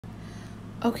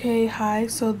Okay, hi.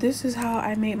 So this is how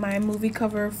I made my movie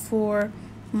cover for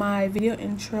my video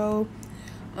intro.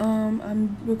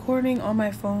 I'm recording on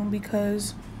my phone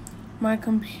because my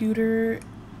computer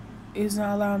is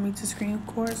not allowing me to screen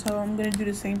record, so I'm gonna do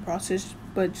the same process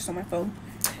but just on my phone.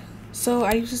 So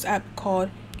I use this app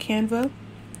called Canva.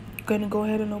 Gonna go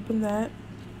ahead and open that.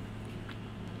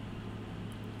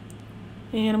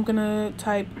 And I'm gonna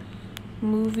type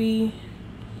movie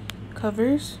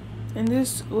covers. And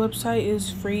this website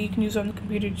is free. You can use it on the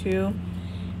computer too.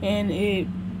 And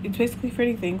it's basically for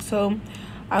anything. So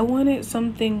I wanted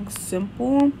something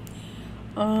simple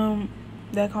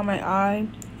that caught my eye,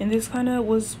 and this kind of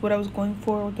was what I was going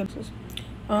for with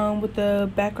the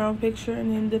background picture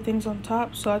and then the things on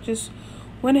top. So I just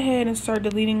went ahead and started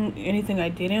deleting anything I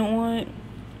didn't want,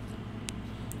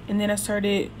 and then I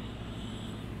started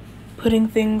putting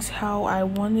things how I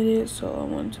wanted it. So I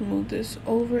want to move this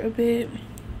over a bit,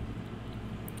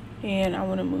 and I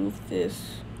want to move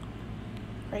this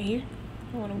right here.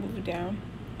 I want to move it down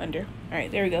under. All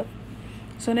right, there we go.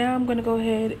 So now I'm gonna go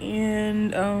ahead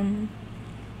and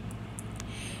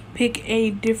pick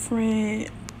a different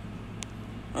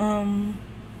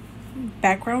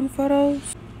background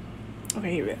photos.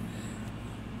 Okay, here we go.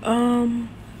 I'm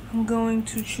going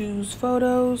to choose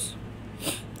photos.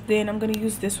 Then I'm gonna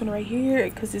use this one right here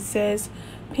because it says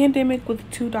pandemic with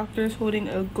two doctors holding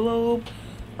a globe,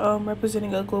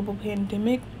 representing a global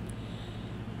pandemic.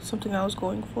 Something I was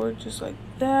going for, just like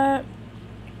that.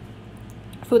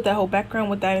 Put that whole background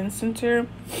with that in the center.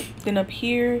 Then up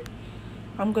here,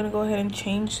 I'm gonna go ahead and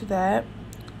change that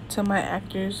to my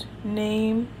actor's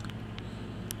name.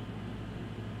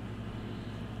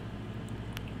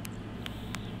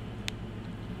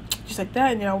 Just like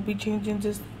that, and then I'll be changing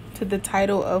this to the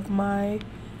title of my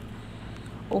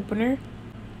opener,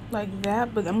 like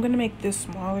that. But I'm gonna make this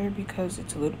smaller because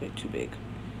it's a little bit too big.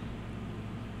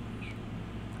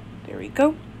 There we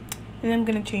go. And I'm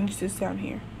gonna change this down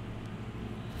here.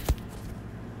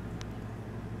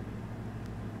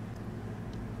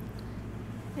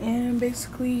 And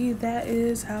basically that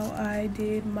is how I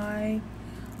did my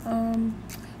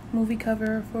movie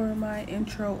cover for my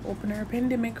intro opener,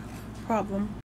 Pandemic Problem.